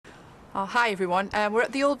Oh, hi everyone. We're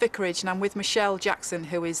at the Old Vicarage and I'm with Michele Jackson,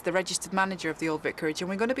 who is the registered manager of the Old Vicarage, and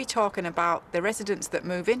we're going to be talking about the residents that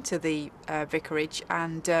move into the vicarage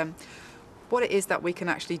and what it is that we can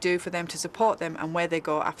actually do for them to support them and where they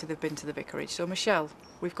go after they've been to the vicarage. So Michele,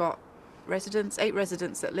 we've got residents, 8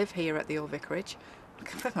 residents that live here at the Old Vicarage.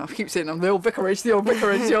 I keep saying I'm the Old Vicarage, the Old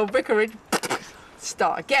Vicarage, the Old Vicarage.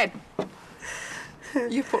 Start again.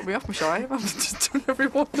 You put me off, Michele. I've just done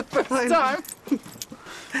everyone the first time.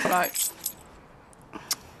 Right.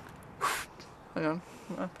 Hang on.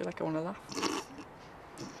 I feel like I want to laugh.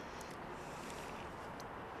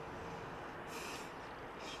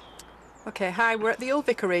 Okay, hi, we're at the Old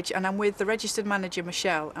Vicarage and I'm with the registered manager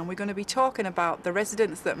Michele, and we're going to be talking about the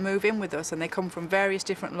residents that move in with us and they come from various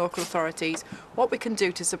different local authorities, what we can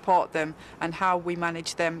do to support them and how we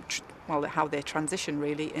manage them, well, how they transition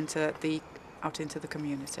really out into the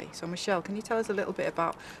community. So Michele, can you tell us a little bit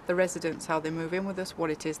about the residents, how they move in with us,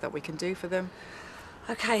 what it is that we can do for them?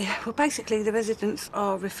 Okay, well basically the residents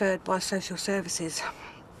are referred by social services,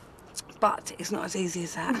 but it's not as easy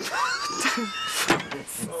as that.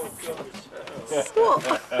 What?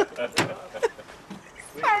 Is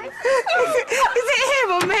it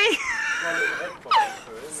him or me?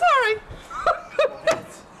 Sorry.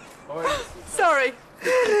 Sorry.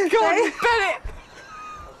 Go on, Bennett.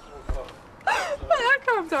 I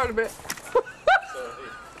calm down a bit.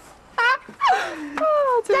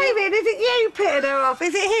 Oh, David, is it you pitting her off?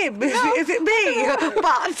 Is it him? No. Is it me?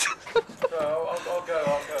 But No, I'll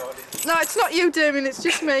go. no, it's not you, Damien, it's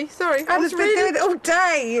just me. Sorry. I was Anna's been doing it all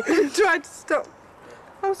day. trying to stop.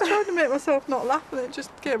 I was trying to make myself not laugh and it just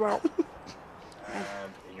came out. And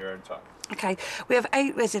in your own time. Okay, we have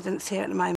 8 residents here at the moment.